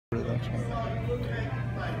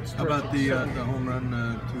How about the home run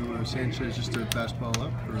to Sanchez, just a fastball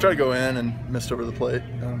up? Or? Try to go in and missed over the plate.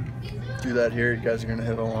 Do that here, you guys are going to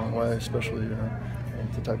hit a long way, especially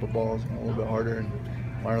the type of balls, a little bit harder, and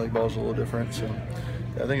minor league balls are a little different. So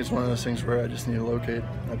yeah, I think it's one of those things where I just need to locate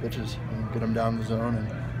my pitches and get them down the zone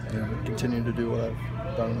and continue to do what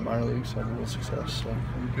I've done in the minor leagues. Have a little success. So.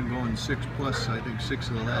 You've been going 6+, I think 6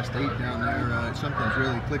 of the last 8 down there. Something's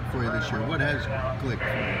really clicked for you this year. What has clicked for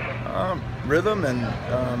you? Rhythm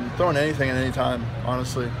and throwing anything at any time,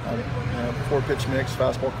 honestly. 4-pitch mix,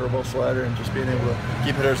 fastball, curveball, slider, and just being able to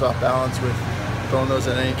keep hitters off balance with throwing those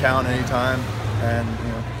at any count, any time, and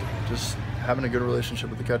just having a good relationship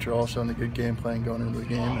with the catcher also, and a good game plan going into the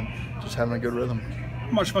game, and just having a good rhythm.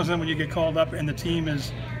 How much fun is it when you get called up and the team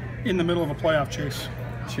is in the middle of a playoff chase?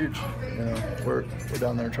 It's huge. We're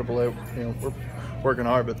down there in AAA. We're working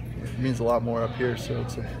hard, but it means a lot more up here. So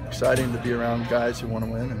it's exciting to be around guys who want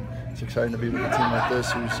to win, and it's exciting to be with a team like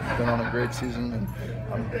this who's been on a great season.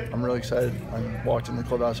 And I'm really excited. I walked in the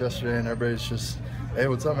clubhouse yesterday, and everybody's just, "Hey,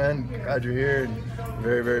 what's up, man? Glad you're here." And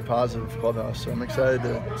very, very positive clubhouse. So I'm excited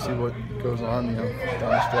to see what goes on, down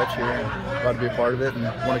the stretch here. And glad to be a part of it, and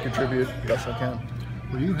want to contribute best I can.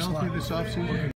 Were you healthy this offseason?